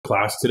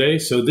class today.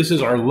 So this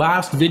is our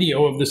last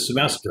video of the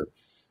semester.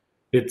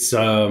 It's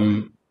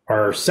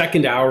our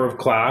second hour of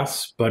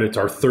class, but it's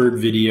our third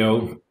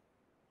video.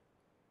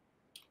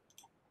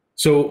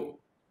 So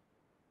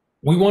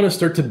we want to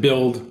start to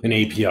build an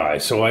API.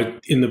 So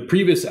in the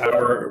previous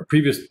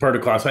part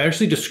of class, I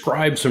actually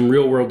described some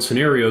real world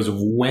scenarios of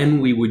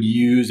when we would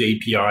use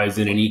APIs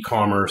in an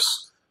e-commerce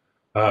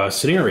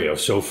scenario.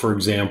 So for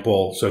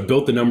example, I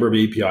built a number of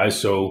APIs.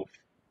 So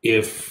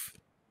if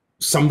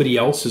somebody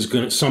else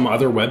some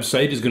other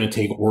website is going to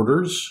take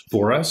orders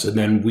for us, and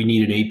then we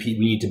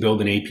need to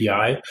build an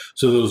API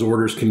so those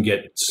orders can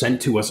get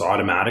sent to us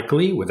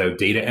automatically without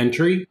data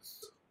entry.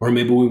 Or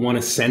maybe we want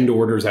to send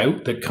orders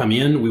out that come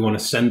in. We want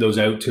to send those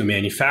out to a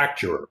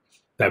manufacturer.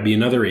 That'd be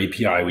another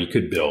API we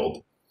could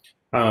build.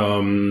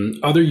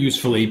 Other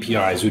useful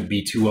APIs would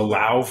be to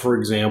allow, for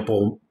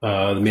example,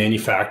 the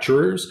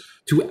manufacturers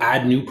to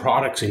add new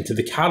products into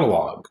the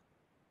catalog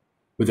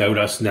without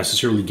us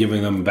necessarily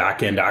giving them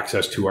back-end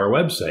access to our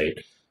website.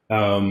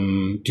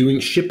 Doing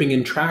shipping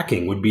and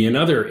tracking would be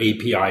another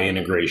API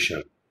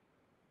integration,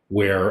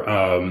 where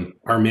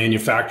our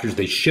manufacturers,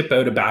 they ship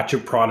out a batch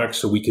of products,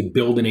 so we could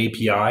build an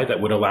API that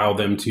would allow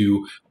them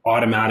to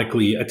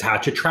automatically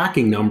attach a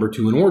tracking number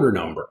to an order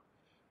number.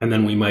 And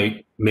then we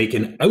might make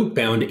an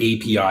outbound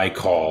API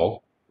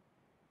call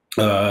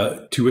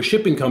to a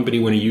shipping company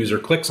when a user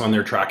clicks on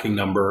their tracking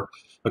number,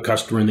 a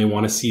customer, and they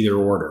want to see their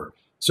order.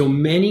 So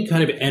many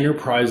kind of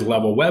enterprise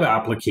level web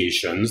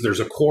applications, there's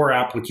a core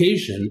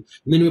application,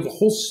 and then we have a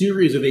whole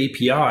series of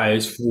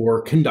APIs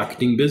for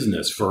conducting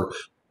business, for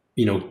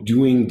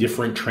doing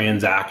different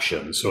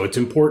transactions. So it's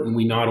important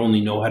we not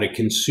only know how to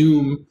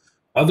consume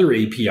other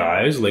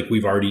APIs like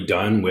we've already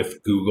done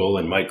with Google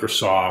and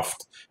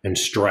Microsoft and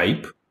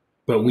Stripe,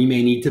 but we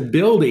may need to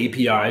build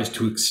APIs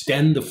to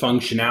extend the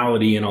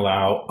functionality and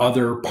allow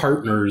other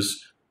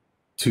partners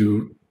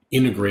to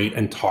integrate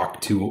and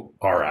talk to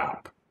our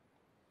app.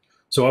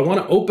 So I want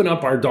to open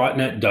up our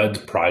 .NET Duds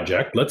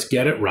project. Let's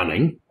get it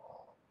running.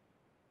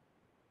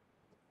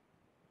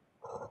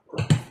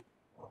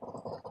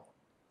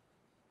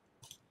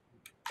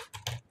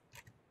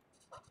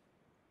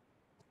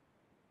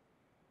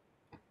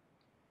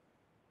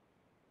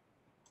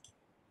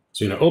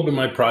 So I'm going to open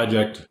my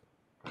project.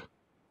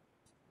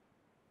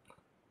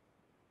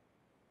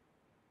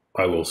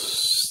 I will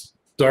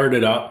start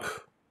it up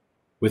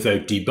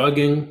without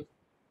debugging.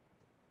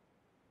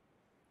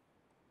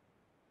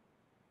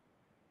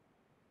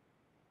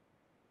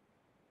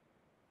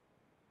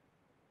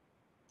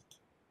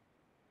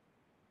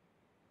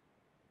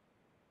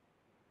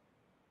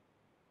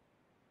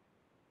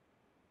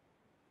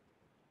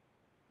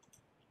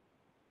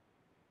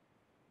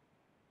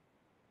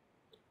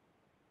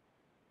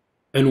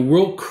 And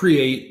we'll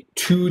create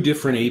two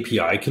different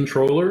API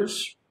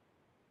controllers.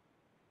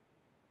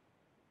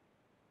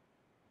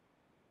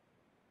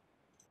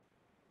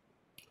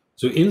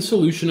 So in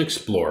Solution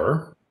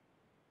Explorer,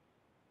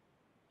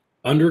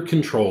 under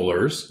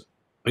Controllers,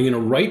 I'm going to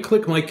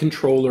right-click my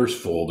Controllers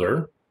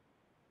folder.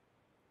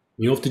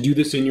 You'll have to do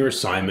this in your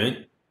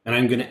assignment, and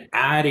I'm going to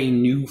add a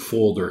new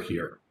folder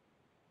here.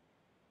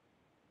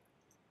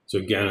 So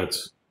again,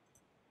 it's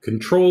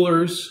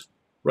Controllers,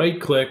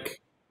 right-click,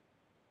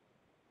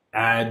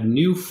 add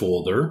new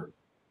folder,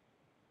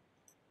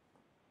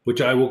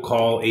 which I will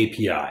call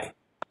API.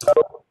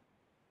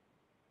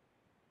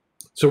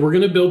 So we're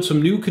going to build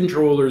some new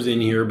controllers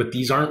in here, but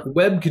these aren't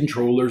web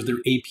controllers,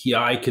 they're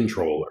API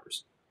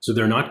controllers. So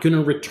they're not going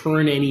to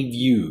return any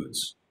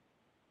views.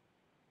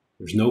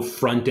 There's no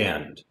front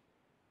end.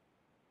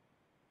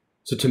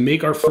 So to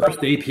make our first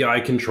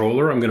API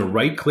controller, I'm going to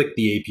right-click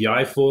the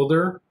API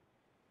folder.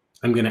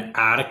 I'm going to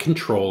add a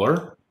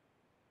controller.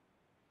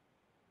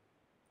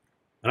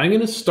 And I'm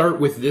going to start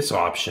with this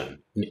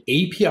option, an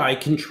API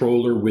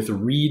controller with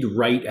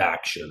read-write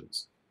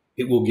actions.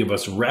 It will give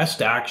us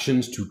REST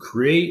actions to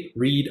create,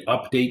 read,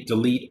 update,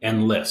 delete,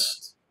 and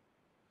list.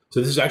 So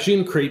this is actually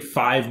going to create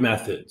 5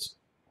 methods.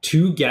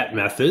 2 get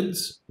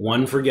methods,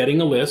 one for getting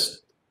a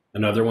list,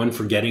 another one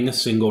for getting a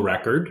single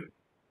record,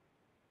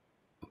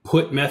 a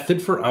put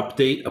method for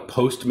update, a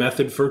post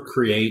method for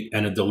create,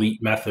 and a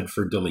delete method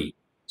for delete.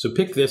 So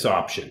pick this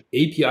option,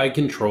 API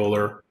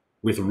controller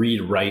with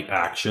read-write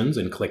actions,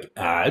 and click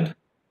Add.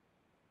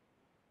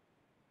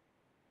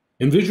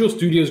 And Visual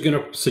Studio is going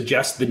to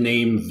suggest the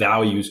name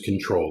Values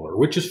Controller,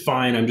 which is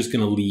fine. I'm just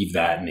going to leave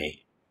that name.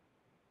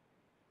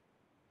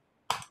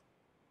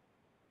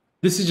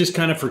 This is just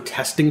kind of for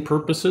testing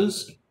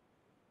purposes.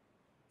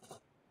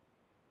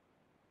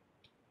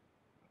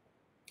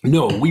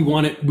 No, we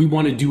want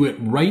to do it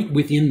right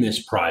within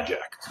this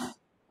project.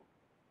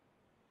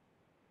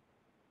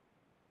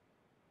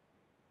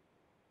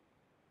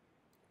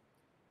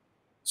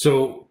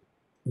 So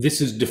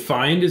this is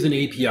defined as an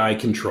API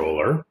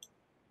controller.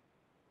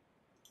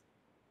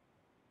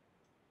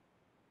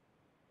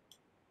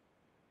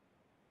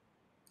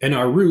 And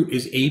our root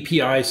is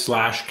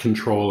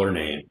API/controller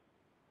name.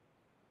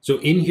 So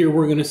in here,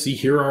 we're going to see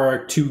here are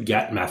our 2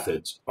 get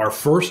methods. Our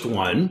first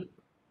one,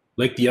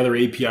 like the other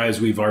APIs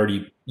we've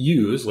already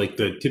used, like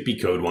the Tippy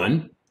code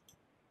one,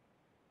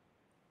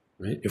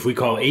 right? If we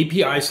call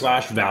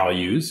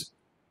API/values,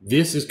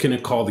 this is going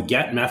to call the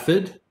get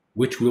method,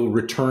 which will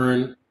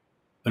return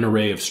an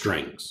array of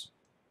strings,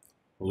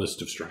 a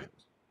list of strings.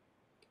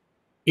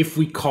 If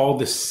we call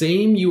the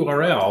same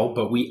URL,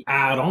 but we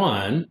add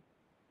on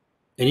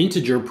an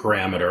integer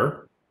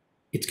parameter,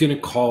 it's going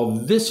to call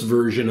this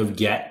version of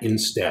get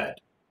instead,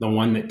 the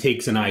one that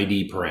takes an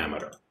ID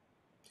parameter.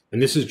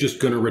 And this is just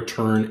going to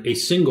return a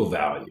single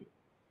value.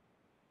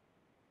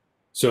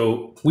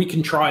 So we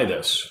can try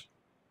this.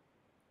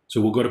 So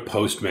we'll go to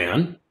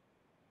Postman.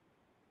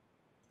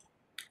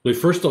 But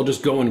first, I'll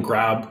just go and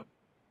grab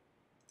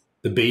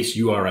the base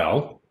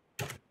URL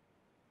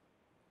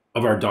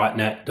of our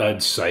 .NET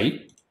Dud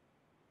site.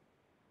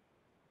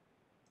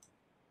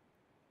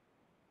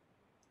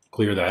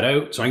 Clear that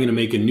out. So I'm going to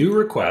make a new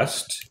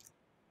request.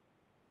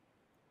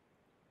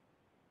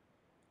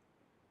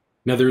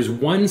 Now there's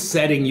one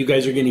setting you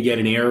guys are going to get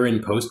an error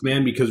in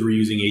Postman because we're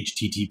using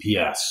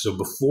HTTPS. So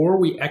before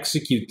we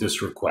execute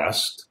this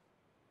request,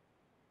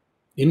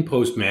 in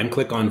Postman,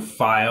 click on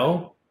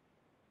File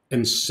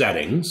and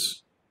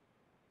Settings.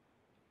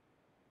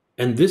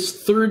 And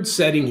this third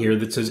setting here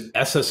that says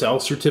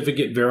SSL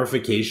certificate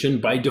verification,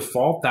 by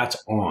default, that's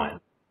on.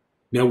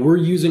 Now we're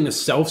using a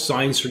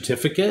self-signed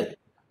certificate,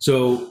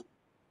 so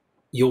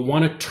you'll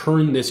want to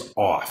turn this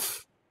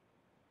off.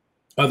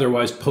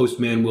 Otherwise,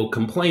 Postman will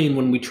complain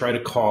when we try to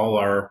call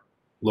our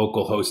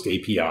localhost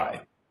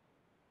API.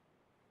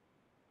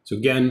 So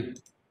again,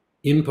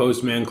 in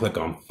Postman, click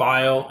on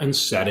File and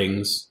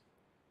Settings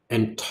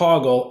and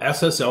toggle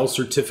SSL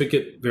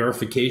certificate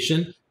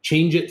verification.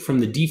 Change it from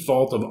the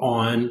default of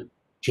on,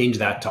 change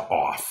that to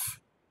off.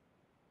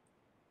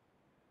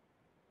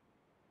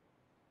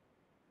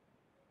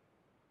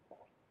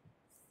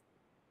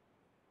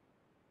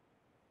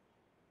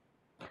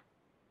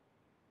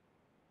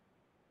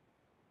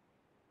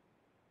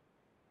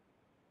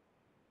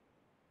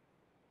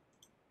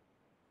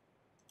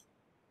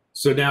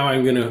 So now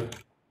I'm going to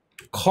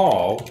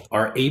call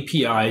our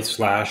API/values.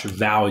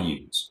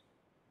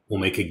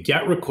 We'll make a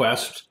GET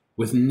request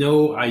with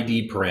no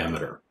ID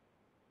parameter.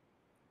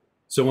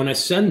 So when I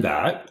send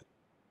that,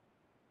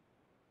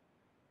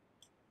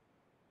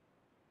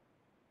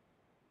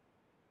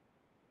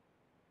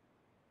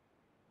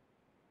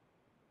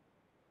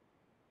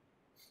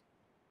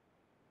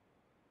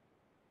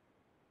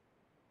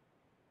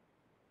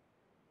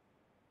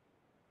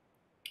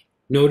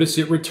 notice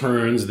it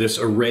returns this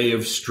array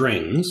of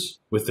strings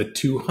with a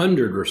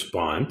 200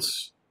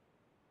 response.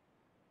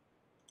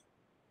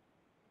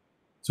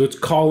 So it's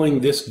calling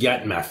this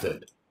get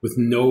method with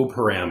no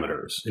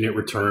parameters, and it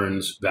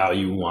returns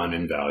value 1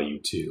 and value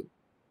 2.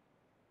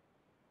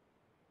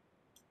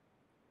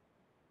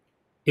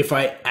 If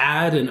I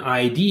add an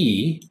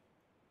ID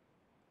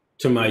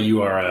to my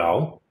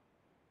URL,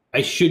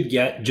 I should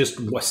get just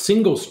a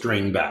single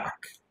string back.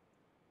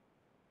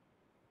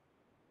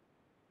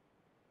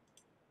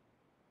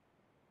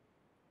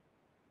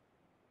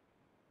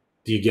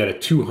 Do you get a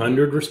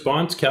 200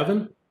 response,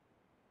 Kevin?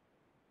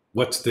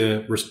 What's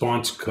the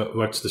response?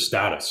 What's the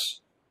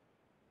status?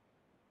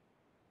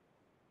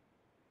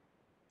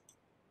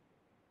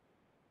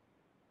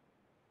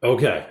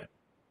 Okay.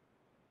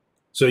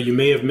 So you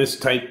may have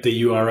mistyped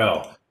the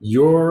URL.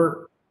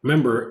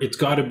 Remember, it's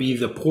got to be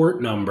the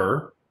port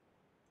number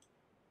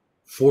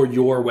for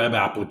your web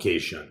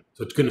application.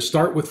 So it's going to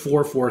start with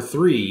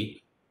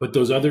 443, but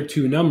those other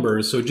two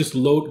numbers, so just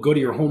go to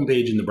your home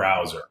page in the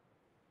browser.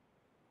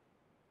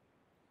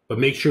 But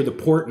make sure the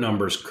port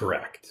number is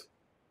correct.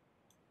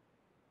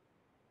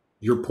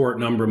 Your port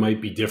number might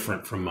be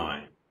different from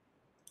mine.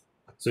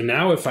 So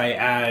now if I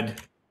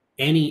add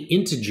any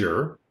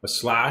integer, a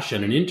slash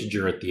and an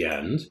integer at the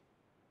end,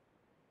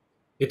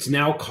 it's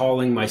now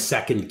calling my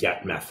second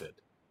get method.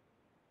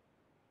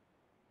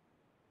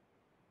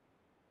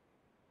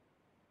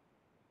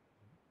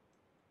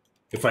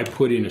 If I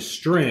put in a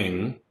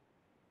string,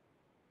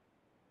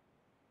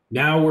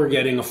 now we're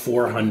getting a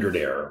 400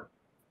 error,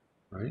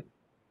 right?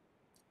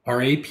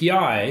 Our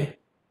API,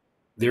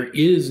 there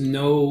is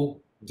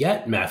no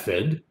get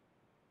method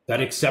that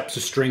accepts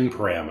a string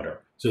parameter.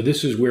 So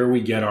this is where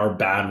we get our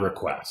bad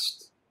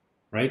request,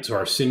 right? So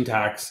our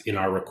syntax in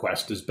our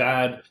request is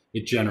bad.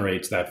 It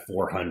generates that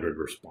 400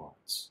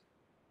 response.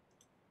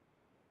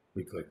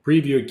 We click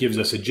preview. It gives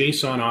us a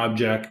JSON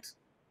object.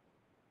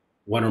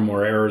 One or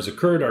more errors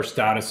occurred. Our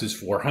status is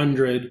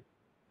 400.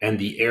 And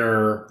the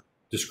error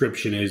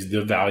description is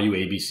the value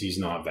ABC is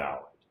not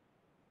valid.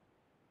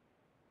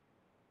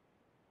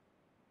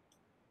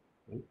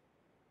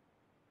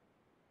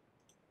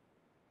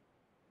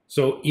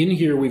 So in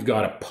here, we've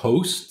got a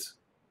post,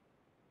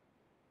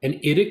 and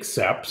it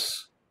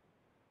accepts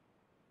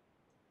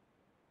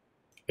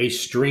a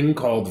string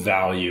called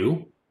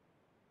value.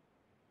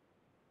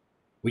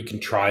 We can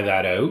try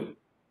that out.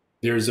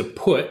 There's a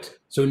put.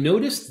 So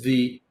notice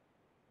the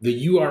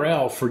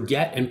URL for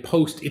get and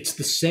post, it's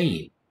the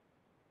same,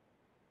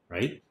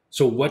 right?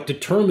 So what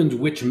determines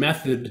which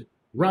method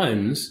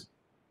runs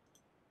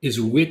is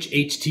which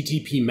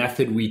HTTP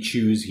method we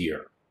choose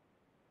here.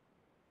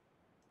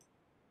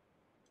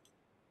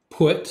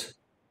 put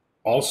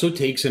also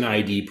takes an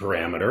ID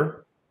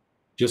parameter,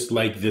 just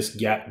like this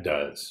get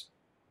does.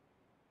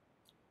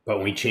 But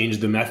when we change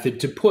the method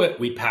to put,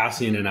 we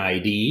pass in an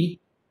ID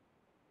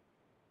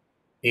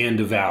and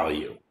a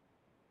value.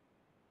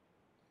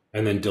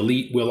 And then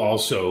delete will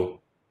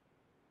also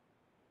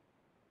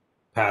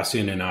pass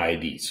in an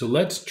ID. So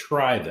let's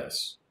try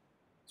this.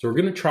 So we're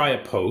going to try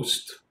a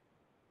post.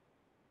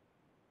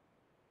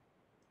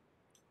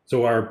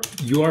 So our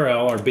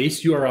URL, our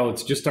base URL,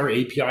 it's just our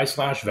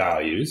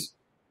API/values.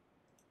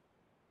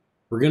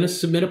 We're going to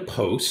submit a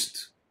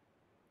post.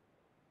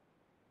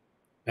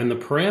 And the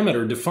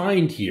parameter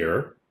defined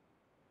here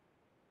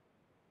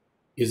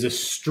is a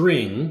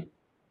string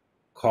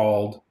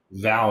called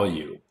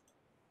value.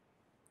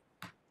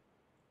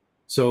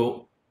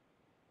 So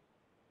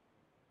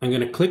I'm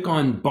going to click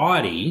on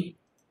body.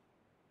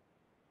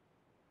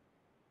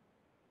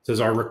 It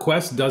says our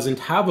request doesn't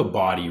have a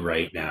body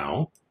right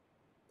now.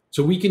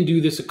 So we can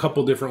do this a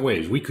couple different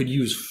ways. We could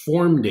use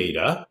form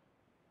data.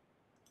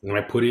 When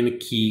I put in a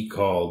key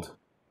called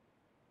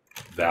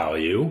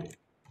value,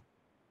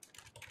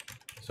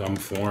 some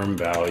form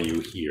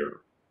value here.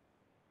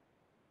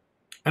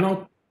 And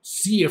I'll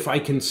see if I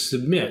can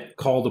submit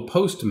call the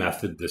post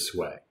method this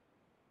way.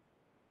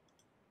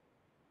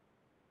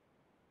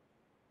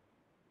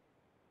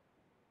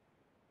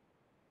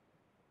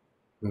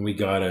 And we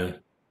got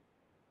a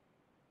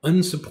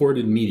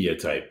unsupported media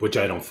type, which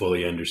I don't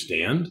fully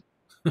understand.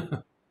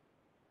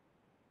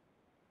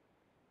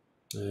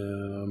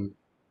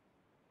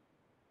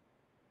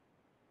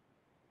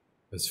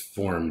 As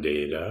form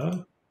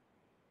data.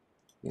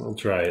 We'll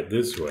try it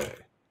this way.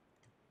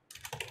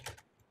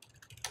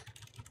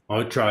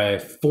 I'll try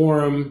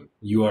form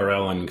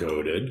URL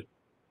encoded.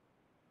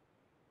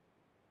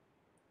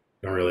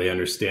 Don't really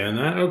understand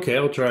that. Okay,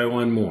 I'll try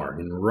one more.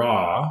 In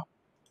raw,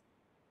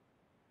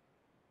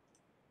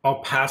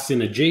 I'll pass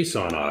in a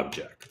JSON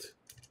object.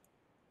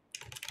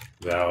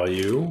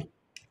 Value.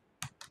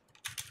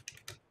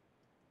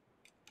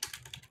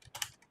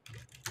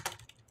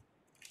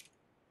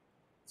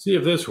 See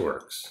if this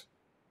works.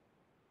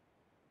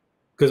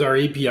 Because our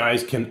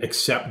APIs can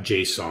accept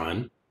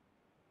JSON.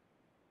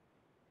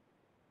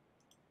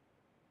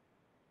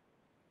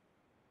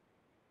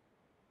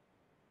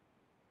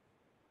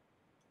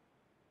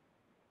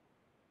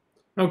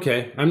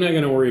 Okay, I'm not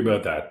going to worry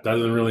about that.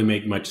 Doesn't really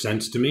make much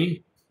sense to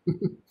me.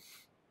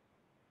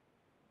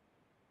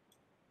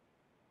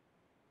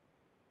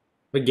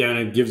 Again,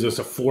 it gives us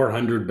a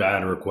 400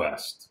 bad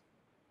request.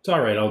 It's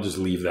all right, I'll just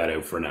leave that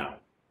out for now.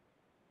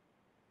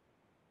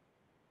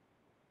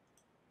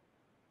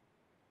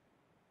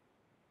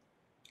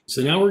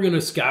 So now we're going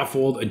to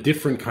scaffold a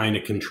different kind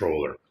of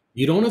controller.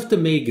 You don't have to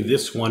make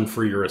this one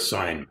for your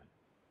assignment.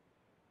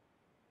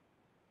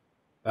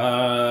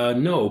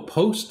 No,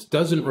 post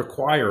doesn't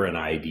require an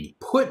ID.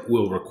 Put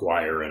will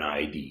require an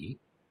ID,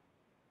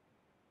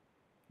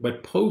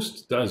 but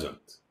post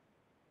doesn't.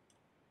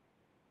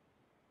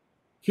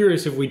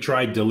 Curious if we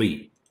try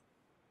delete.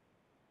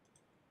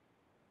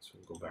 So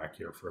we'll go back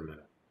here for a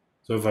minute.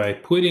 So if I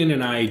put in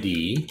an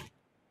ID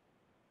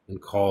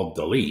and call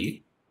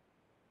delete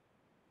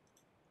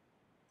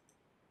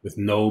with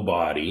no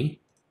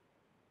body,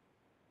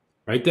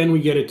 right, then we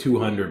get a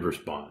 200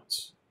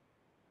 response.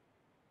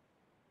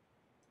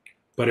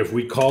 But if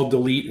we call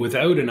delete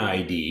without an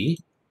ID,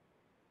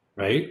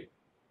 right,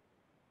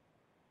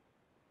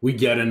 we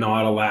get a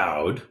not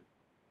allowed.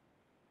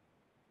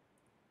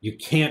 You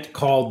can't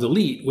call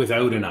delete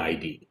without an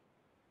ID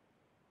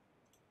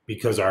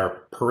because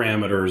our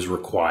parameter is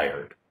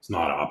required. It's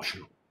not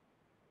optional.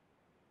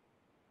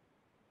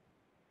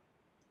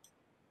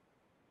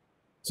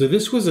 So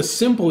this was a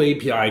simple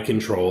API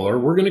controller.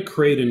 We're going to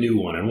create a new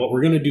one. And what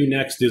we're going to do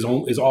next is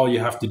all you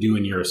have to do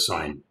in your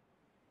assignment.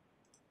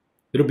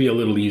 It'll be a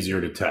little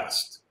easier to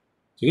test. So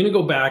you're going to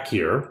go back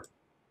here.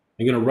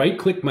 I'm going to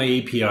right-click my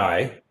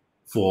API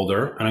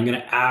folder, and I'm going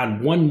to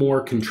add one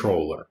more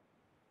controller.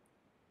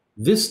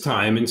 This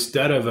time,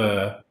 instead of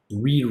a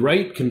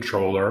read-write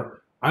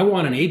controller, I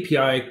want an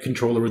API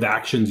controller with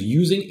actions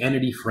using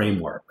Entity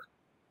Framework.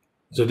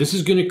 So this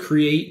is going to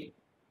create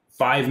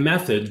 5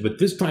 methods, but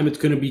this time it's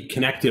going to be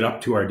connected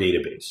up to our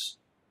database.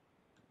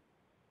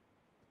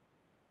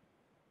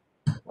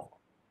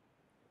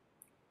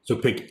 So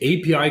pick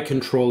API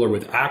controller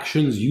with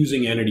actions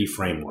using Entity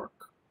Framework.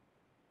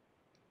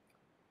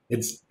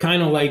 It's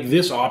kind of like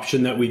this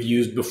option that we've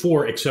used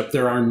before, except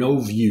there are no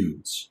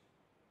views.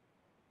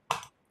 I'm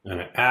going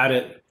to add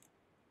it.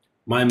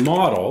 My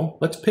model,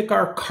 let's pick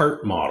our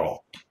cart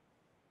model.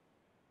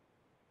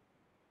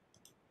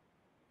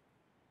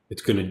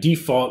 It's going to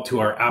default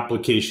to our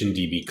application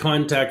DB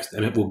context,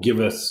 and it will give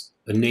us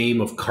a name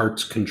of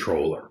carts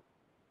controller.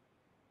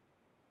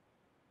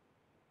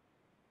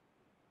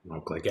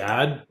 I'll click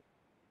add.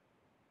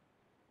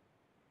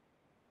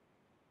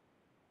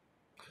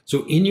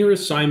 So in your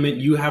assignment,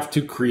 you have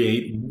to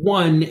create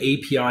one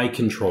API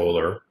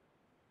controller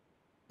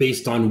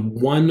based on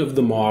one of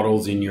the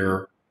models in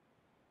your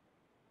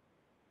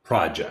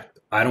project.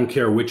 I don't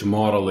care which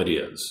model it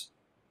is.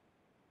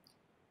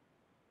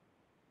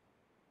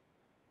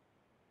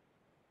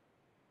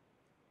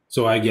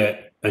 So I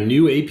get a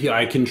new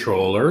API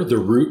controller. The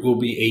root will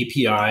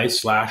be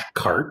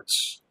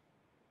API/carts.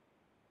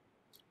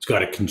 It's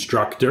got a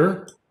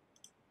constructor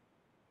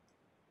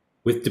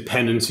with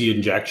dependency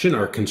injection.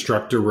 Our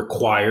constructor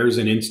requires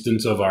an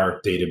instance of our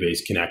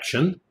database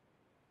connection.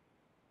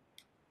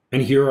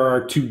 And here are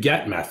our two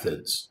get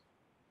methods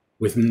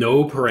with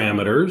no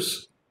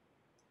parameters.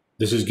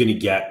 This is going to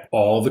get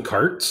all the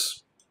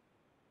carts.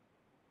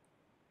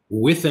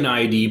 With an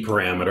ID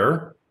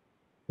parameter,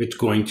 it's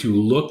going to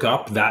look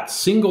up that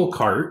single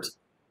cart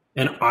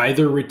and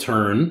either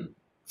return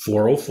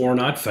 404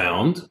 not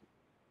found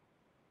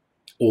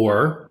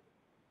or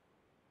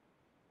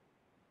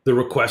the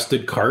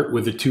requested cart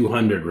with a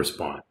 200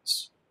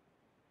 response.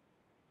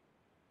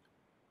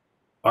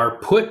 Our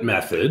put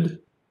method,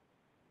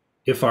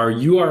 if our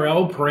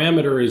URL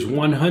parameter is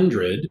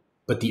 100,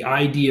 but the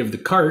ID of the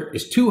cart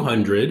is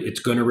 200, it's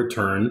going to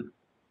return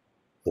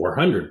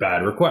 400,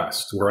 bad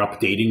request. We're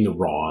updating the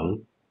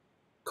wrong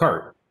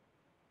cart.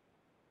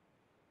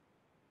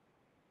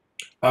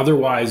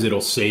 Otherwise,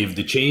 it'll save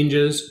the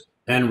changes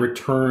and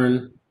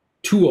return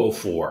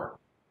 204,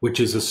 which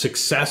is a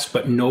success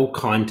but no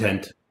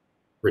content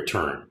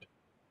returned.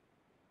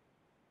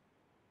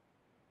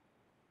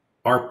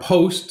 Our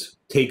post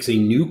takes a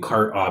new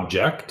cart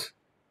object,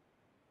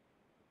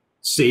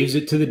 saves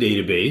it to the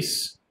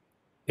database,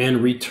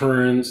 and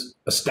returns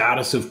a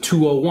status of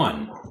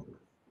 201.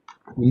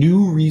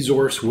 New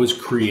resource was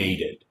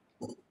created.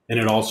 And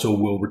it also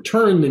will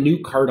return the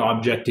new cart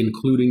object,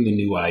 including the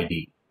new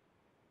ID.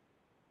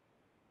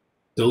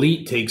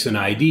 Delete takes an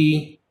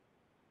ID.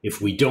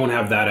 If we don't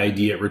have that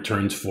ID, it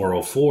returns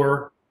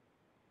 404.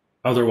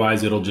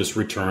 Otherwise, it'll just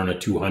return a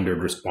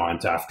 200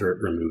 response after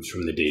it removes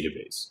from the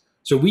database.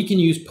 So we can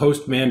use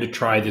Postman to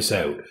try this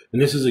out.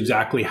 And this is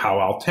exactly how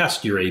I'll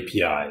test your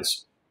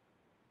APIs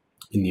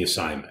in the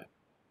assignment.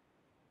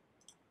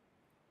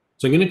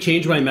 So I'm going to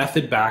change my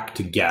method back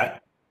to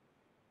get.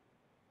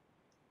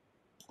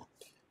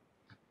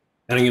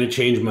 And I'm going to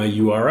change my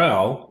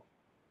URL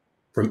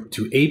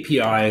to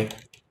API/carts.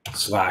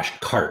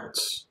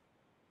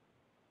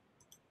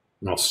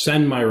 And I'll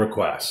send my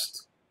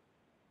request.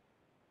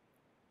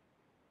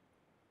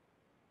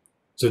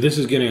 So this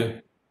is going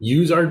to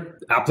use our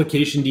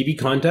application DB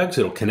context.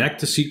 It'll connect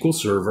to SQL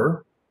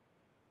Server.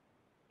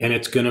 And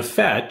it's going to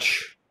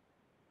fetch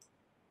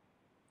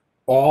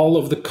all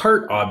of the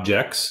cart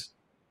objects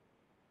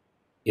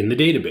in the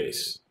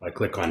database. I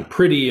click on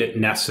pretty, it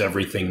nests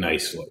everything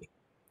nicely.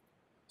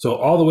 So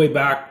all the way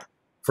back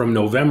from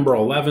November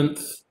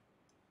 11th,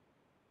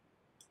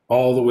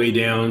 all the way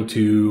down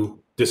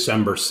to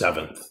December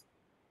 7th,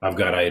 I've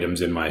got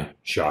items in my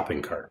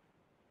shopping cart.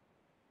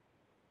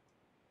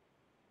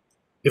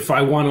 If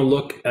I want to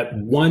look at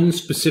one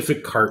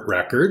specific cart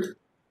record,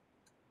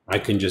 I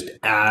can just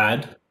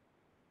add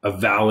a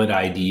valid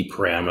ID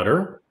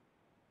parameter.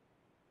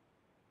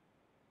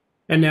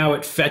 And now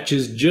it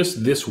fetches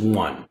just this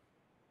one.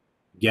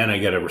 Again, I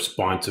get a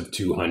response of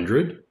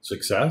 200,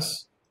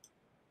 success.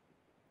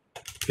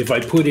 If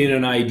I put in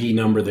an ID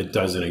number that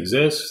doesn't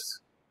exist,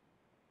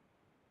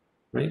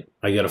 right,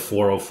 I get a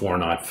 404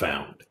 not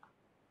found.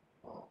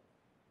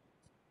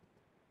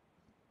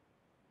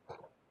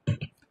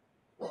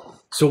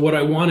 So what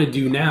I want to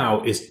do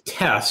now is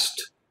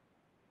test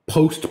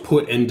post,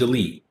 put, and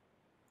delete.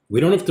 We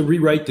don't have to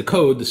rewrite the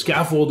code. The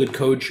scaffolded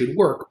code should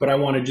work, but I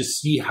want to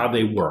just see how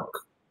they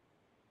work.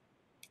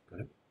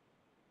 Okay.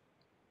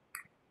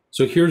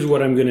 So here's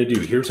what I'm going to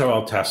do. Here's how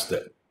I'll test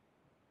it.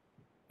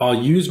 I'll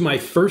use my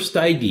first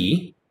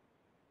ID.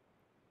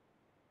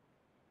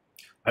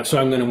 So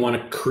I'm going to want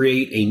to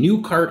create a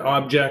new cart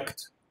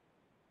object.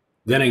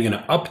 Then I'm going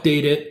to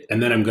update it,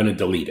 and then I'm going to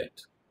delete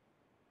it.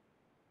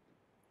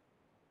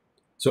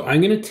 So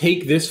I'm going to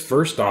take this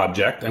first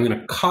object. I'm going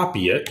to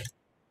copy it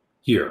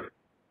here.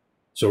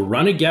 So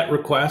run a GET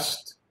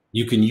request.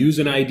 You can use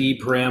an ID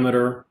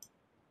parameter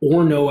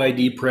or no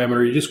ID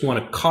parameter. You just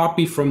want to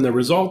copy from the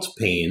results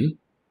pane.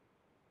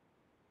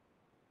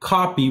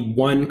 Copy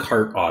one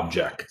cart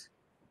object.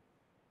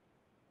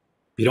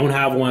 If you don't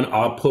have one,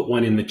 I'll put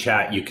one in the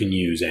chat you can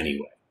use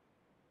anyway.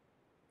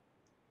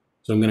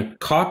 So I'm going to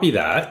copy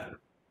that.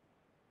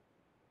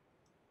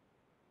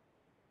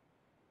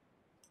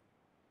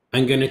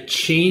 I'm going to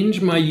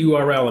change my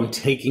URL. I'm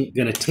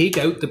going to take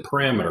out the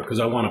parameter because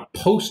I want to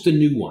post a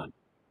new one.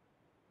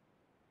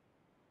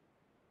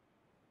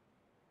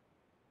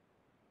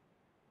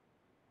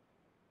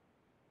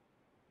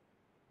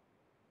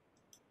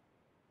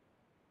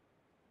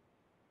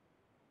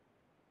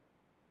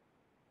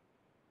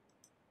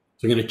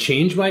 So I'm going to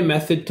change my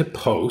method to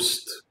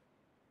post.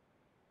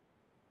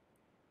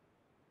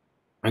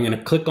 I'm going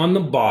to click on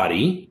the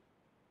body.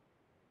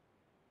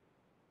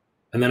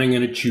 And then I'm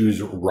going to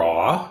choose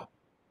raw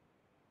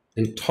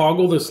and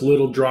toggle this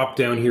little drop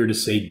down here to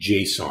say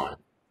JSON.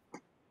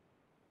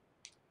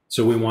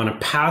 So we want to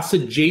pass a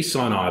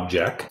JSON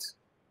object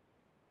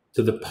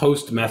to the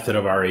post method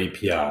of our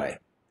API.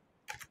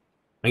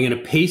 I'm going to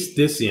paste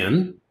this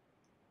in,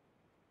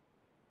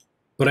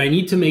 but I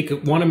need to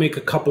want to make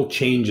a couple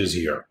changes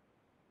here.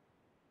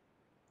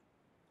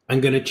 I'm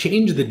going to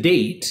change the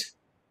date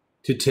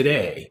to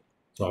today.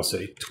 So I'll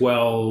say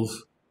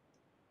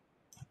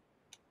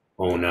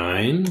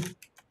 12/09,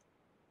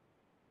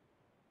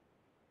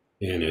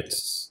 and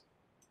it's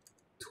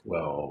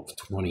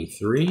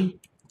 12/23.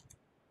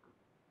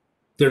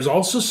 There's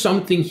also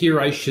something here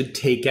I should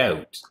take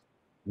out.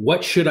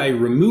 What should I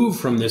remove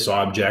from this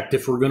object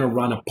if we're going to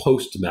run a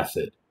post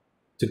method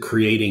to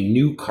create a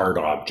new cart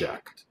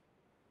object?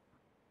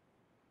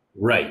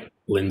 Right,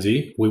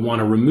 Lindsay, we want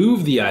to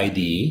remove the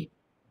ID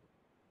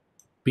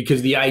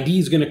because the ID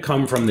is going to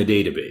come from the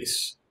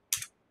database.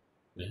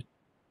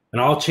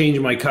 And I'll change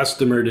my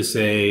customer to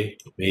say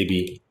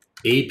maybe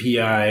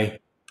API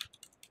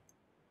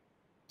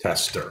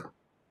tester.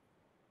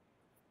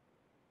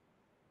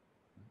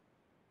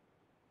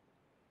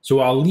 So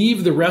I'll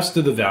leave the rest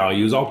of the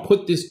values. I'll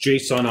put this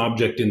JSON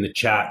object in the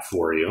chat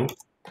for you.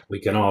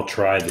 We can all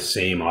try the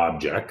same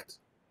object.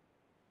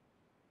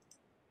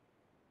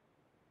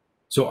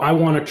 So I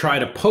want to try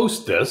to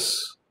post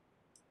this.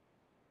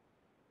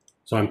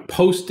 So I'm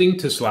posting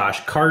to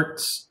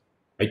 /carts.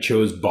 I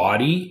chose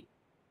body,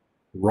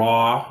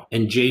 raw,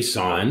 and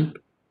JSON. And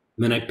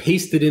then I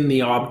pasted in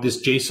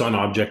this JSON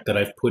object that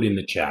I've put in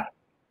the chat.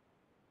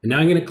 And now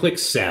I'm going to click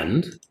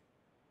send.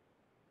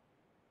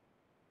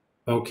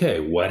 Okay,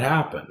 what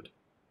happened?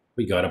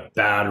 We got a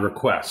bad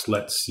request.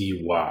 Let's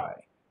see why.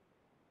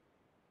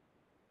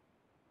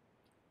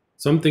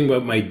 Something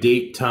about my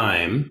date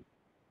time.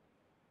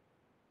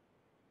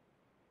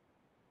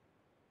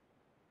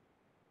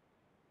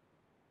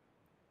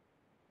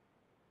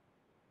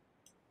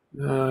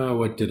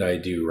 What did I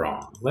do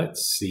wrong?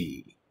 Let's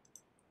see.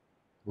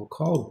 We'll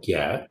call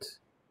get.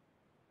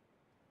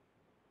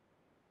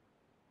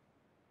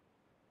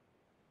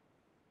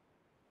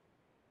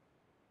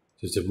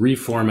 Just to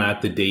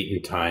reformat the date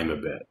and time a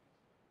bit.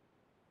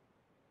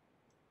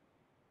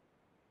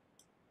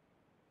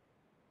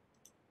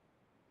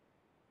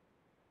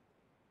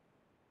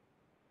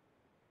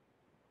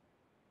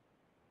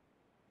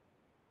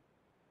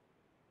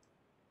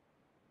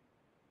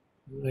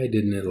 Why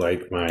didn't it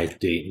like my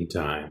date and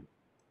time?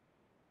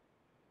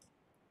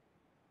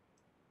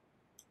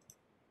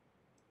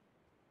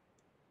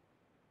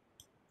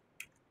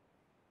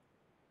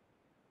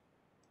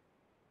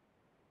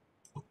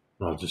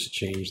 I'll just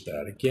change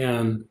that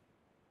again.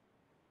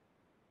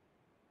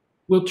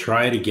 We'll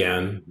try it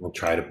again. We'll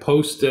try to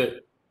post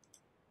it.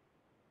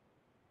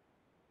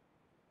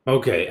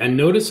 Okay, and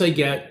notice I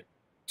get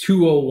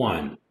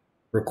 201,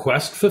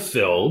 request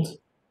fulfilled,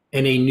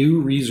 and a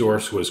new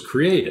resource was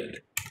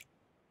created.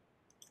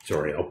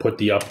 Sorry, I'll put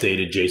the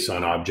updated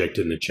JSON object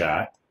in the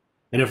chat.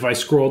 And if I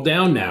scroll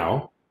down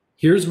now,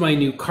 here's my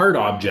new cart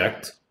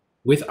object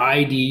with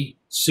ID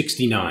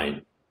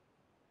 69.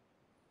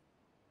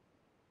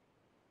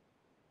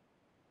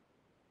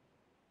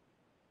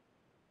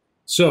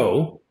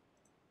 So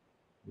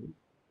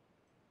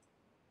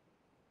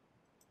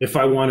if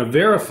I want to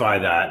verify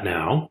that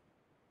now,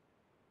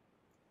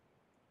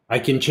 I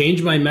can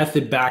change my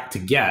method back to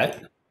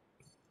get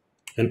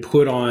and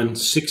put on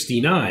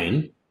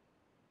 69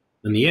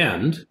 in the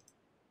end.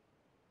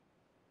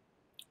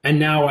 And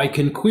now I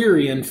can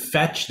query and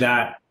fetch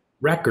that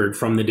record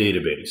from the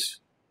database,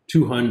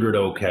 200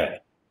 OK.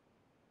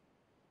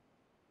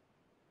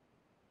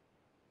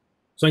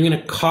 So I'm going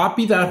to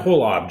copy that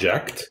whole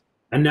object.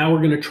 And now we're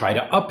going to try to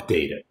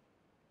update it.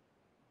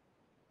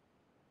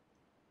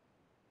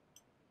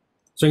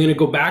 So I'm going to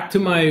go back to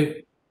my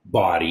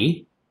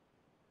body,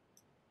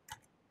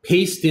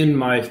 paste in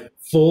my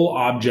full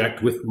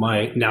object with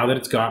now that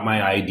it's got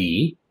my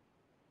ID.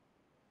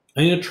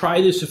 I'm going to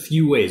try this a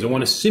few ways. I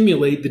want to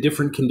simulate the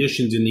different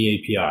conditions in the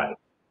API.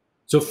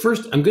 So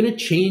first, I'm going to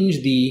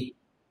change the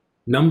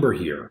number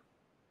here.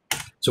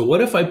 So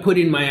what if I put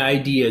in my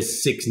ID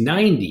as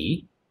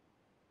 690?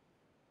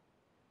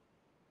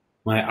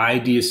 My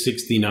ID is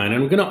 69.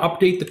 I'm going to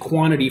update the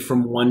quantity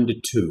from 1 to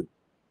 2.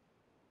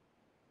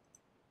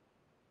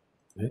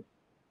 Okay.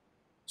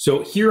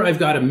 So here I've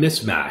got a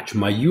mismatch.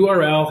 My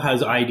URL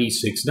has ID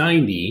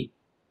 690,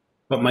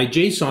 but my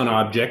JSON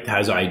object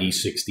has ID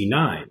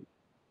 69.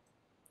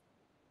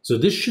 So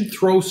this should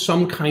throw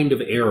some kind of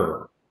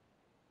error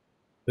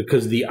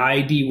because the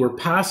ID we're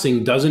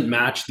passing doesn't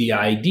match the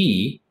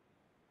ID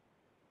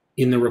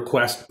in the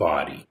request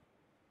body.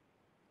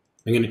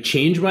 I'm going to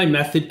change my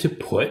method to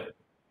put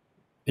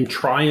and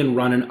try and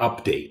run an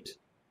update.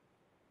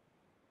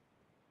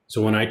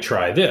 So when I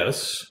try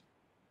this,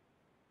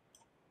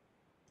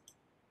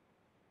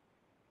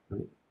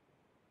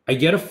 I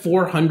get a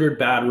 400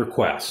 bad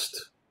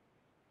request.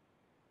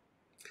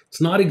 It's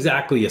not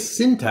exactly a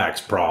syntax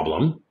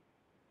problem.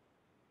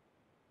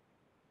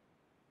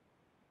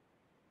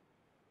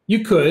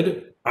 You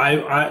could,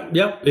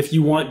 yep, if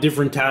you want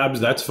different tabs,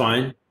 that's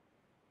fine.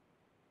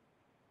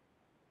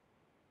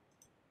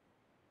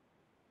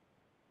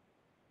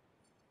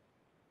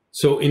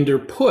 So under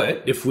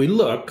put, if we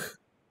look,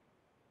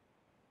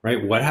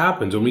 right, what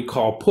happens when we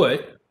call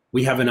put?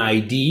 We have an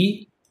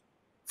ID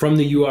from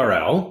the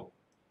URL,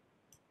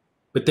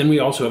 but then we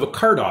also have a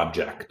cart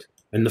object.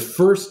 And the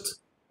first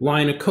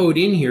line of code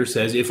in here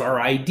says if our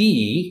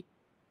ID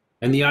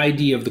and the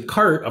ID of the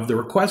cart of the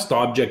request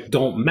object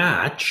don't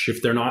match,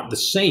 if they're not the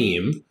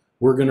same,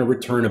 we're going to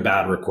return a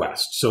bad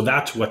request. So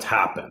that's what's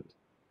happened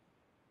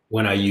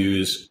when I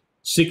use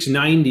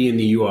 690 in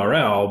the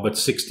URL, but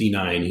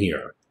 69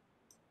 here.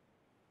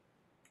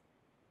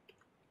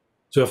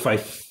 So if I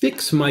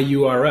fix my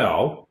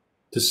URL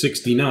to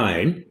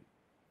 69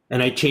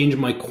 and I change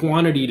my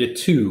quantity to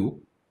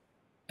 2,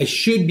 I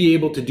should be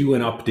able to do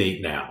an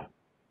update now.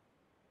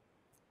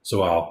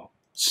 So I'll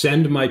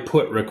send my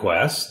put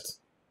request.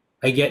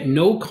 I get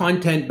no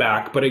content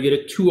back, but I get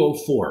a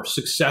 204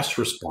 success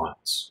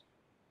response.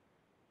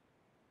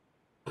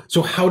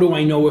 So how do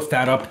I know if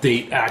that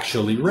update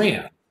actually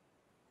ran?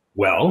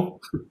 Well,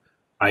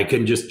 I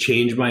can just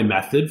change my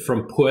method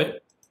from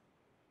put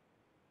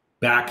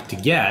back to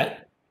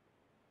get.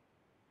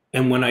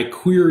 And when I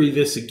query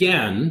this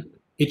again,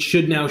 it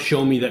should now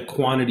show me that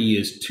quantity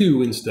is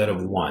 2 instead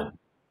of 1. I'm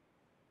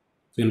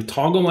going to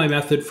toggle my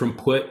method from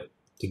put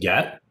to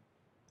get.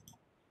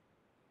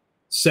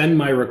 Send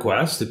my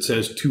request. It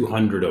says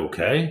 200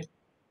 OK.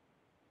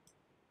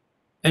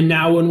 And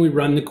now when we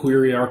run the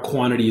query, our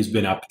quantity has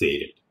been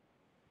updated.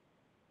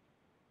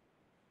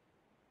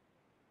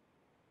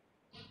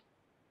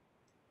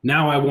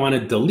 Now I want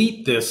to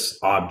delete this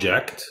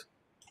object.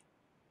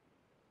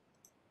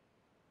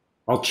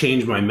 I'll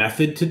change my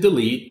method to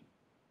delete.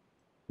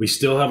 We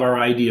still have our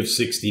ID of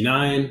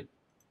 69.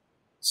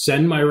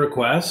 Send my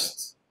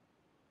request.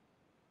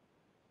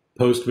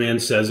 Postman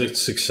says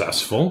it's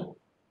successful.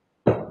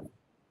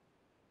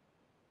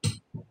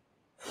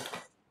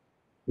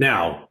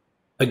 Now,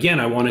 again,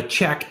 I want to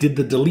check, did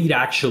the delete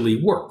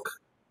actually work?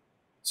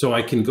 So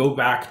I can go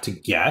back to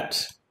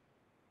get.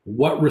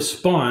 What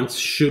response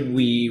should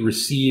we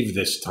receive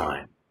this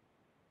time?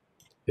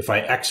 If I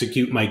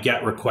execute my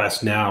get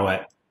request now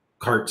at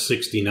cart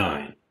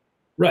 69.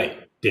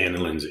 Right, Dan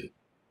and Lindsay,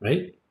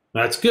 right?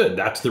 That's good.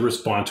 That's the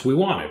response we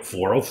wanted.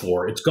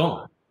 404, it's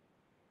gone.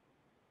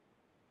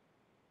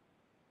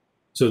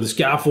 So the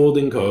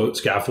scaffolded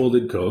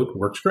code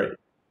works great.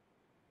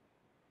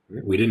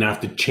 We didn't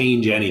have to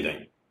change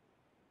anything.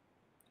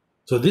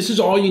 So this is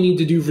all you need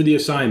to do for the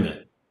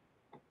assignment.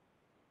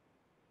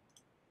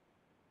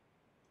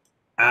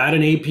 Add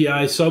an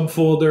API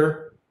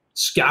subfolder,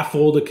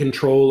 scaffold a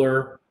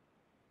controller,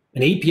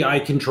 an API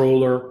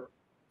controller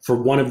for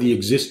one of the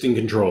existing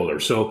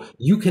controllers. So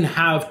you can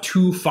have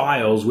 2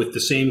 files with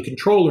the same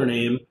controller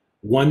name,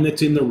 one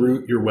that's in the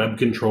root, your web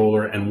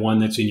controller, and one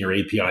that's in your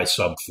API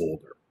subfolder.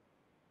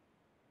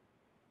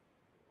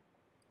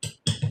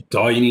 That's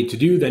all you need to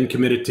do, then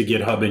commit it to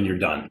GitHub and you're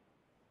done.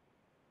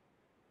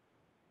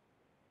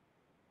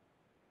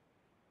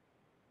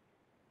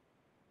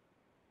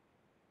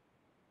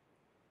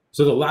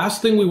 So the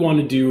last thing we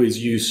want to do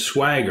is use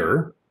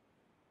Swagger,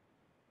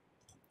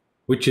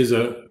 which is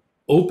an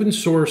open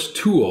source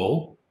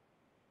tool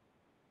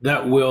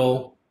that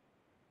will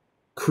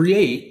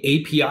create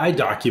API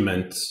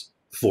documents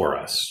for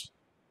us.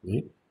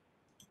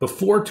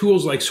 Before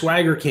tools like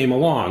Swagger came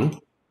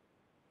along,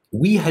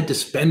 we had to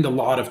spend a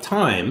lot of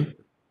time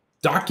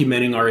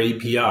documenting our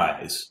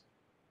APIs.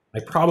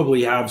 I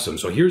probably have some.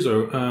 So here's a,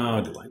 do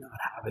I not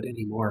have it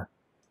anymore?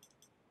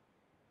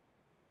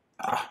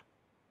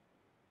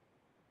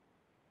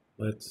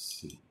 Let's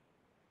see.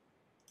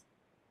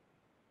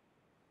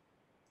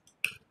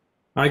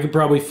 I could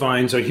probably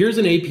find, so here's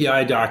an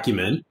API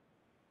document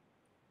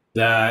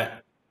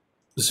that,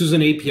 this is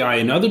an API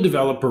another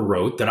developer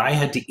wrote that I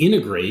had to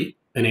integrate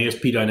an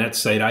ASP.NET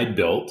site I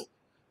built.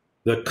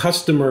 The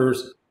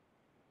customers,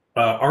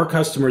 our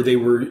customer,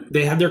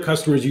 they had their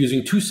customers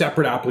using 2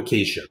 separate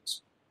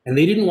applications. And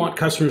they didn't want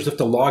customers to have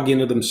to log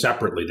into them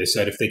separately. They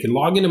said, if they can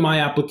log into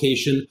my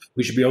application,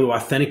 we should be able to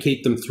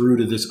authenticate them through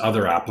to this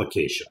other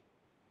application.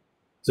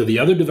 So the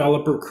other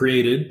developer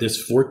created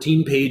this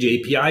 14-page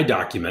API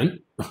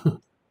document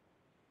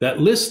that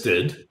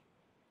listed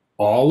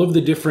all of the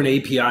different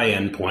API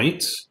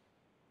endpoints,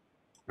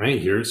 right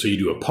here. So you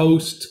do a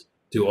post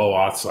to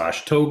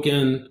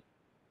OAuth/token.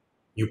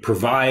 You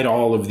provide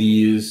all of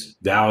these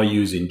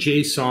values in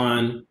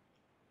JSON.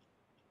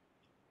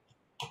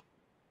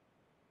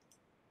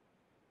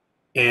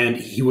 And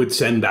he would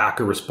send back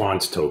a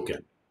response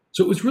token.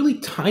 So it was really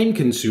time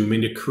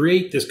consuming to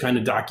create this kind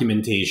of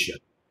documentation.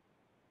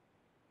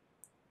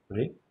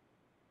 Right?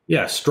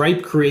 Yeah,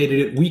 Stripe created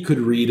it. We could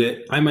read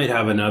it. I might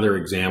have another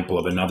example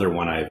of another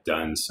one I've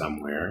done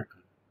somewhere.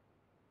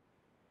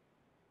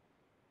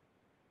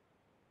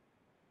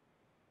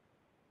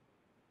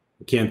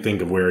 I can't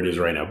think of where it is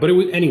right now. But it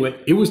was,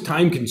 anyway, it was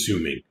time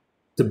consuming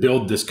to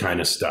build this kind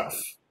of stuff.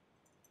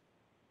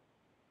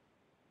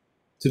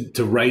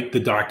 To write the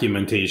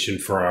documentation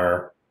for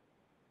our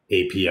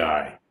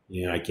API.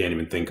 Yeah, I can't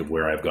even think of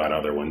where I've got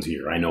other ones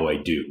here. I know I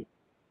do.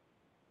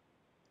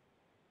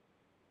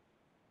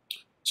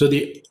 So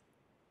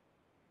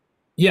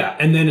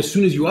and then as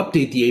soon as you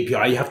update the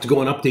API, you have to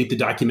go and update the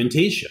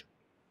documentation,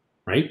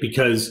 right?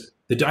 Because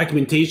the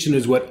documentation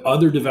is what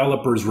other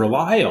developers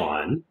rely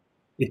on.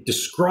 It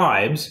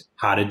describes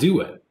how to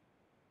do it.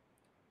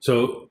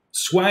 So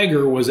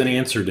Swagger was an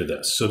answer to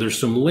this. So there's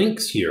some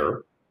links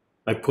here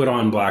I put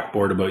on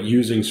Blackboard about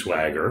using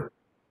Swagger.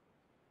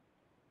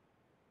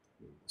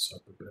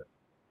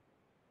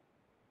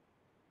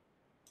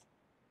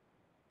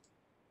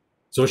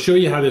 So I'll show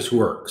you how this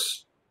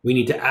works. We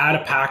need to add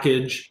a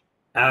package,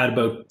 add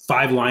about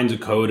 5 lines of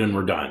code, and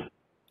we're done.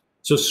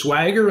 So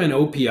Swagger and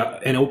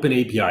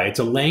OpenAPI, it's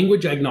a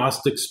language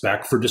agnostic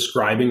spec for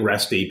describing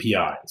REST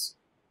APIs.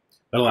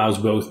 It allows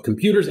both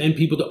computers and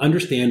people to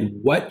understand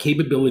what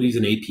capabilities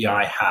an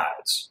API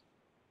has.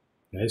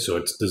 Okay, so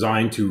it's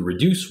designed to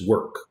reduce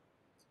work.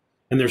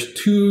 And there's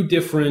 2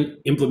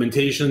 different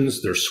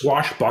implementations. There's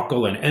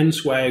Swashbuckle and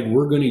NSwag.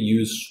 We're going to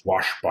use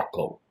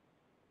Swashbuckle.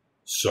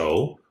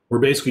 So we're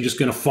basically just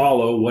going to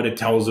follow what it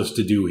tells us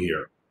to do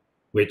here,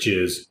 which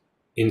is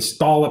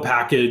install a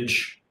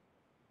package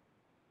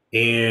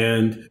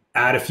and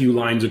add a few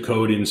lines of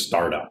code in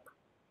startup.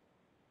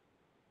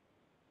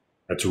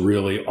 That's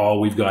really all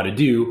we've got to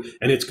do.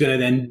 And it's going to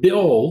then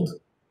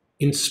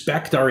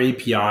inspect our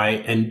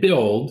API and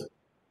build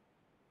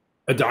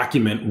a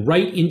document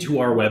right into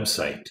our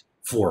website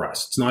for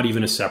us. It's not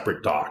even a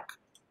separate doc.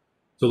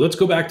 So let's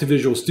go back to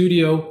Visual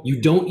Studio.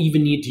 You don't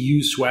even need to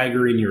use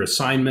Swagger in your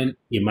assignment.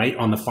 You might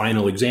on the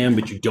final exam,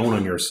 but you don't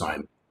on your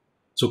assignment.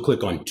 So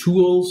click on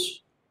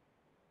Tools,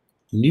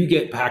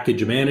 NuGet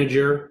Package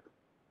Manager,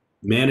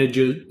 Manage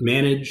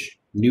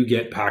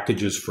NuGet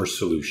Packages for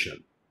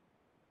Solution.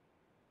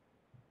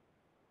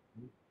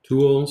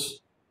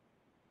 Tools,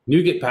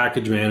 NuGet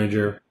Package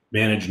Manager,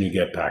 Manage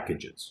NuGet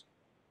Packages.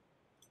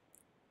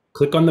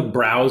 Click on the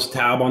Browse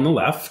tab on the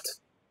left,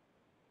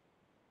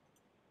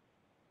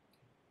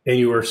 and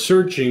you are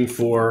searching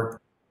for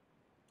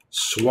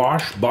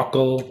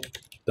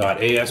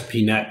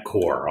Swashbuckle.ASP.NET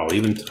Core. I'll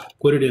even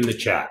put it in the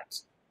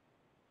chat.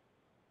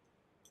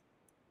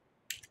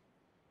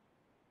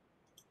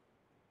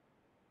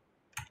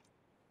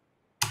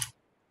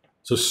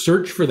 So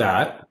search for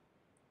that.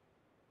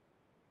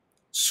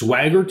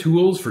 Swagger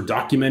tools for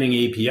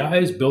documenting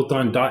APIs built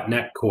on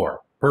 .NET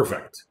Core.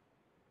 Perfect.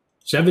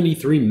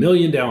 73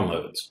 million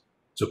downloads.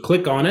 So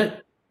click on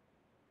it.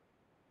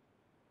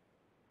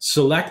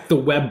 Select the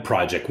web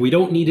project. We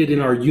don't need it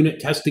in our unit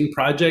testing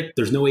project.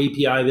 There's no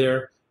API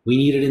there. We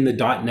need it in the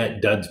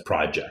 .NET Duds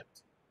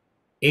project.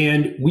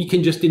 And we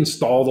can just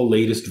install the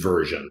latest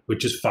version,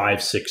 which is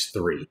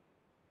 5.6.3.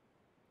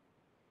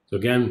 So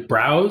again,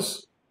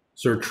 browse,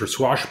 search for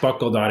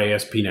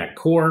Swashbuckle.ASP.NET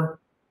Core,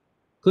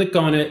 click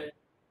on it,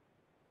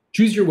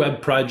 choose your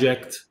web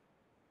project,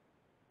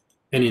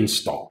 and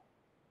install.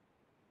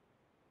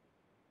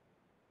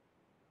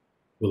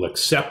 We'll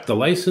accept the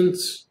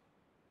license.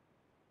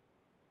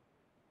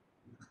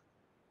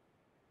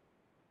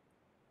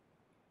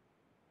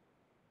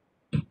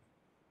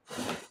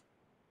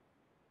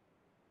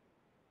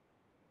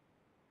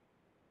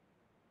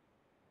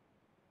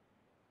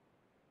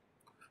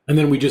 And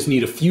then we just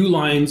need a few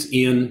lines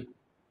in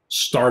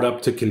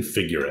startup to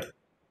configure it.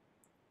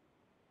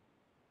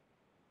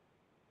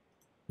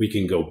 We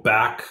can go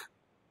back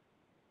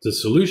to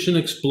Solution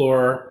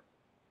Explorer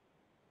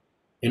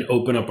and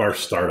open up our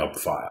startup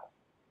file.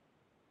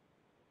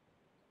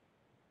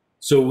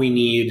 So we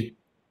need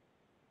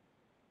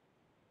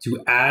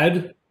to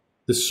add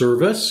the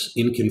service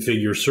in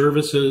Configure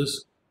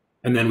Services,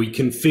 and then we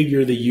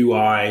configure the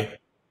UI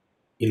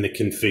in the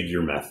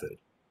Configure method.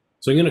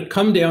 So I'm going to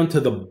come down to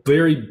the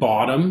very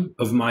bottom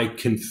of my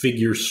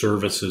Configure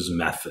Services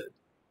method.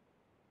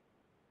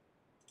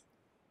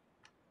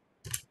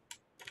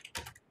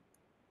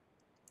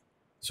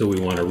 So we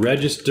want to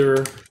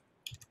register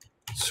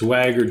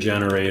Swagger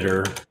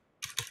generator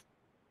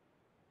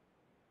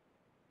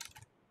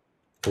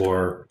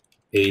for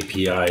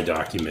API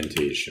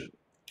documentation.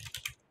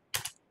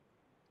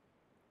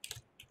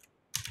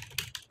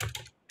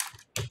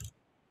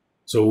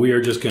 So we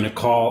are just going to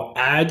call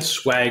add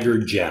Swagger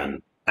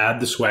gen.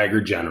 Add the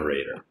Swagger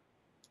generator.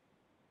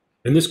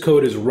 And this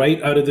code is right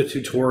out of the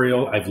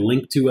tutorial. I've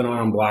linked to it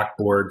on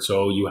Blackboard,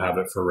 so you have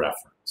it for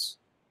reference.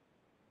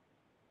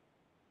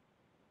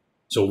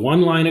 So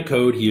 1 line of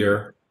code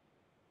here.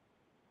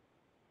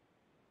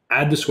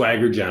 Add the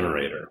Swagger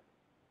generator.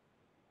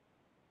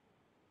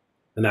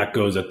 And that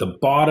goes at the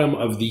bottom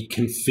of the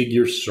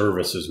Configure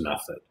Services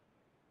method.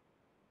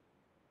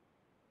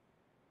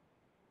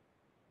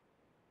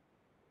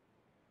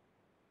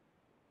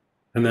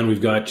 And then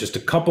we've got just a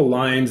couple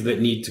lines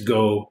that need to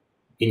go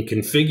in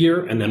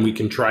configure, and then we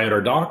can try out our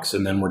docs,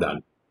 and then we're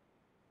done.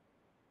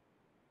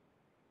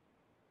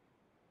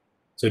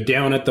 So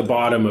down at the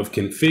bottom of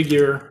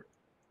configure,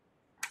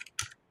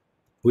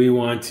 we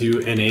want to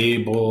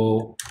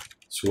enable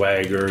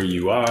Swagger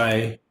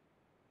UI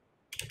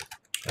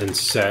and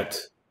set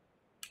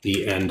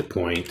the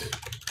endpoint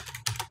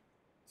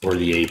for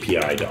the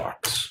API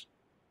docs.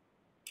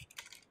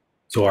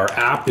 So our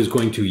app is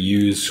going to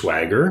use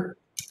Swagger.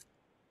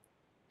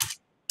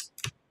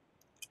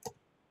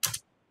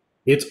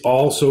 It's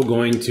also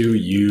going to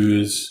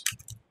use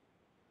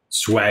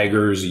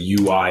Swagger's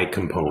UI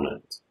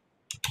component.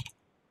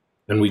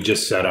 And we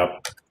just set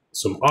up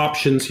some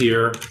options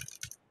here.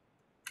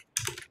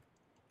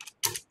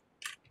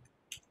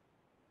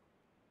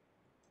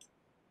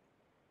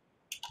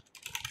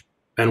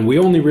 And we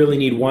only really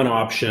need one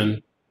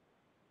option,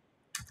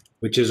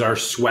 which is our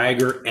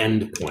Swagger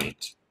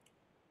endpoint,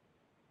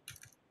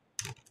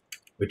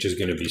 which is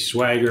going to be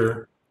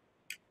Swagger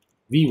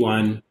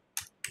v1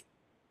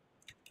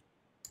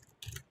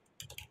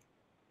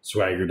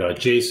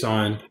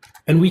 swagger.json,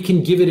 and we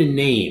can give it a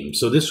name.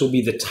 So this will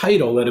be the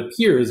title that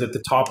appears at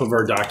the top of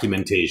our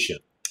documentation.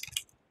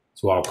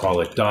 So I'll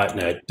call it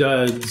 .NET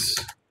Duds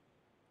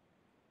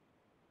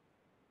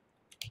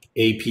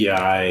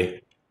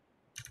API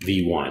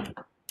v1.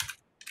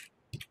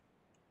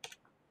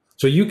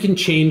 So you can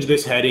change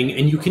this heading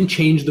and you can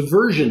change the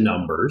version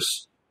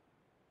numbers,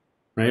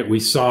 right? We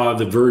saw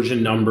the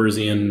version numbers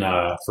in,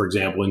 for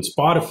example, in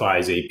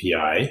Spotify's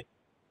API.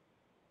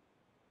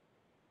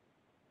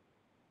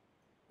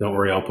 Don't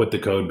worry, I'll put the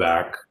code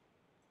back.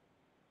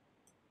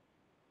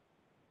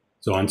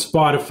 So on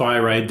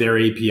Spotify, right, their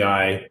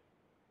API,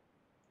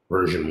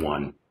 version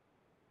 1.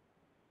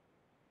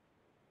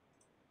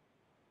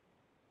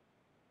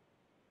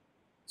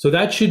 So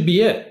that should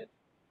be it.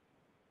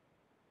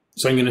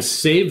 So I'm going to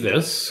save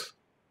this.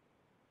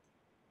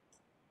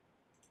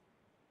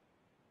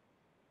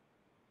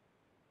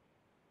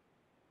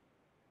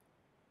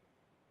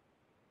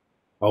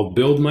 I'll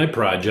build my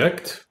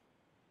project.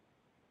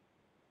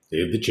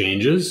 Save the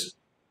changes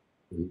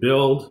and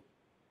build.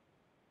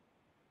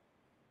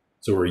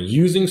 So we're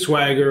using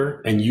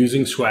Swagger and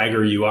using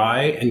Swagger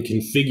UI and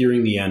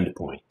configuring the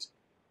endpoint.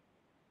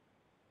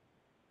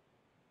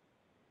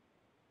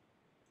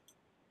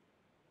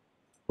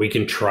 We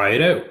can try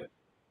it out.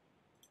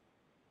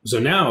 So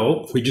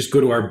now if we just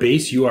go to our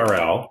base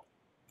URL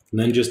and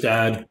then just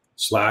add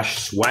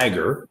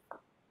 /swagger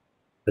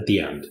at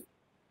the end.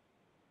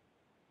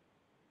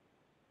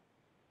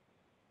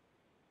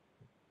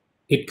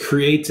 It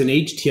creates an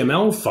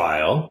HTML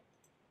file.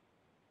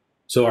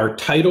 So our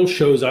title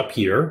shows up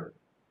here.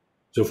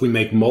 So if we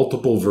make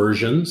multiple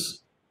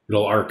versions,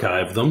 it'll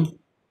archive them.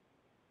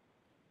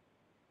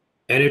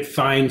 And it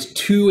finds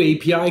two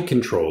API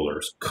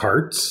controllers,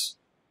 carts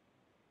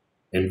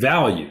and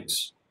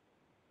values.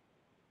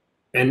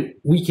 And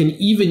we can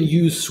even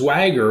use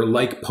Swagger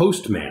like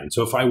Postman.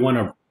 So if I want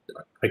to,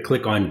 I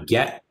click on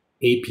get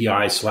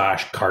API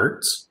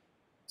 /carts.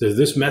 So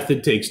this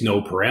method takes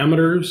no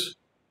parameters.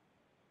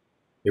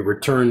 It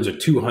returns a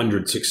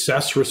 200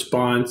 success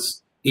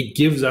response. It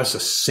gives us a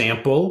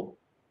sample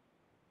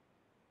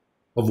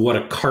of what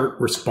a cart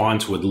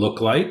response would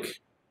look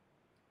like.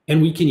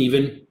 And we can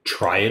even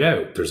try it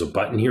out. There's a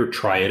button here,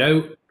 try it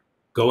out.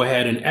 Go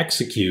ahead and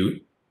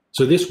execute.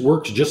 So this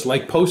works just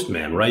like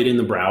Postman right in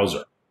the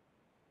browser.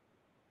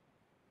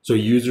 So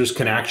users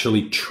can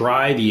actually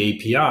try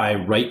the API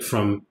right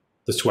from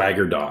the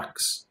Swagger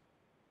docs.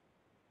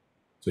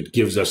 So it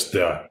gives us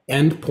the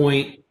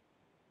endpoint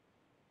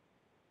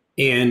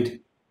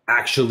and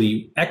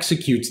actually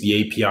executes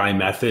the API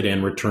method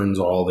and returns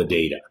all the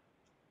data.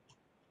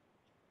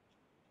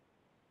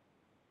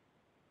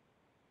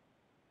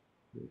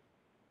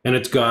 And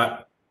it's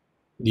got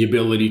the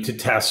ability to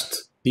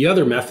test the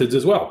other methods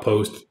as well,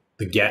 post,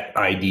 the get,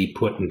 ID,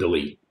 put, and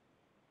delete.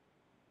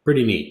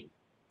 Pretty neat.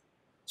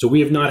 So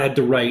we have not had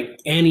to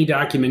write any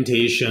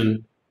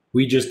documentation.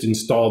 We just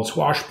installed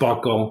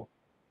Swashbuckle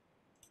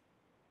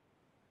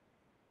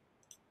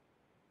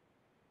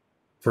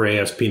for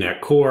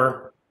ASP.NET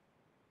Core.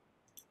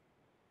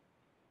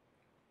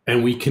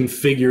 And we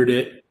configured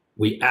it,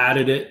 we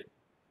added it,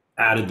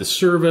 added the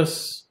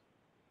service,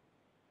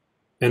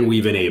 and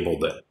we've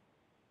enabled it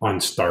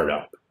on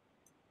startup.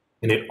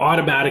 And it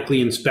automatically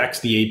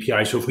inspects the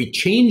API. So if we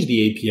change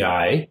the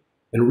API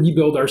and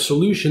rebuild our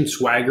solution,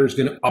 Swagger is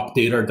going to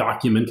update our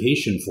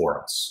documentation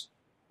for us,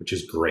 which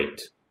is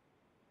great.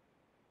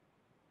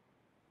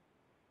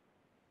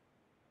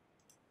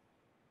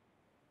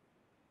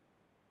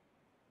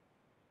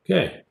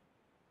 Okay,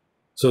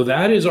 so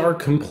that is our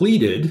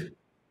completed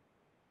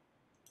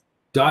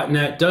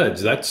 .NET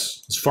Duds.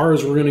 That's as far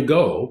as we're going to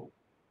go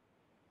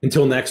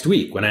until next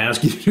week when I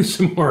ask you to do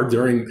some more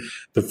during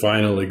the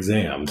final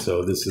exam.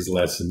 So this is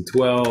lesson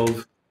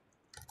 12,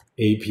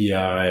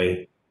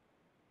 API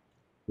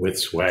with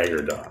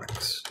Swagger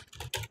docs.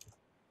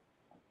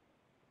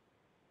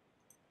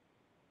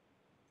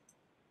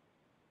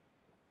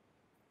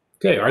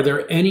 Okay, are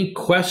there any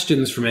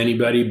questions from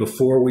anybody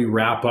before we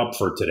wrap up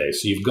for today?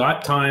 So you've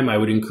got time. I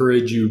would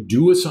encourage you,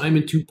 do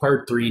assignment 2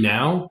 part 3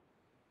 now.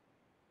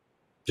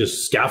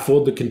 Just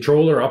scaffold the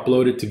controller,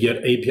 upload it to Get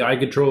API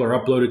controller,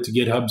 upload it to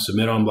GitHub,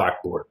 submit on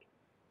Blackboard.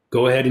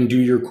 Go ahead and do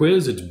your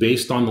quiz. It's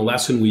based on the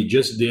lesson we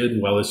just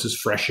did while this is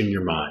fresh in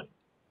your mind.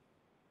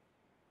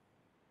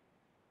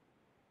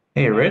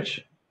 Hey,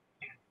 Rich,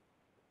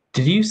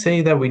 did you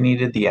say that we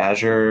needed the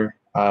Azure,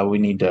 we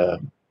need to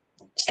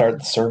start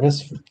the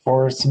service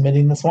for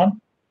submitting this one?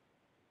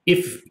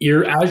 If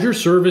your Azure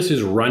service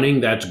is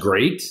running, that's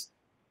great.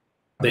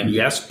 Then Okay.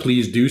 yes,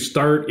 please do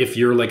start. If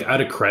you're like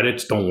out of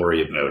credits, don't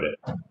worry about it.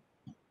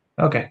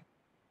 Okay.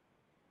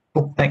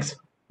 Cool. Thanks.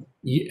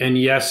 And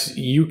yes,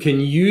 you can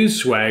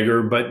use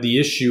Swagger, but the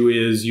issue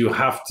is you're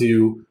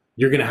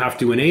going to have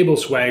to enable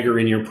Swagger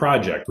in your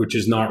project, which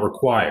is not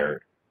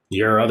required.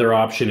 Your other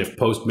option, if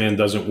Postman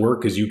doesn't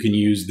work, is you can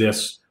use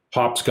this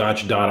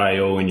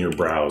hopscotch.io in your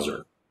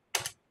browser.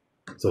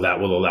 So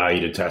that will allow you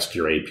to test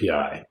your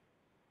API.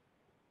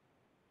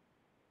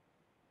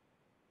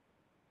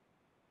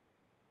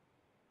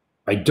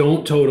 I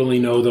don't totally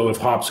know, though, if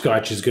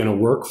Hopscotch is going to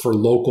work for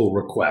local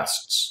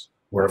requests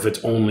or if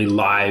it's only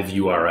live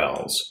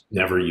URLs.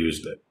 Never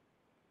used it.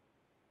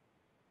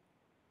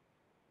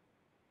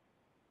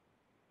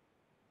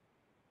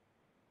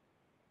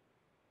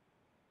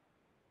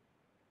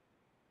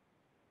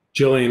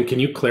 Jillian, can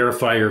you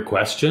clarify your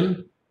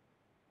question?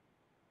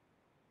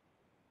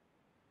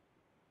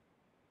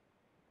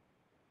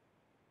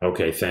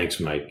 Okay, thanks,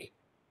 Mike.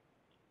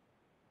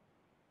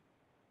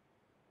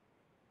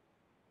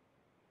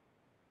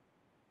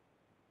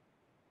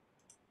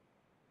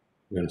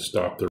 I'm going to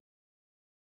stop the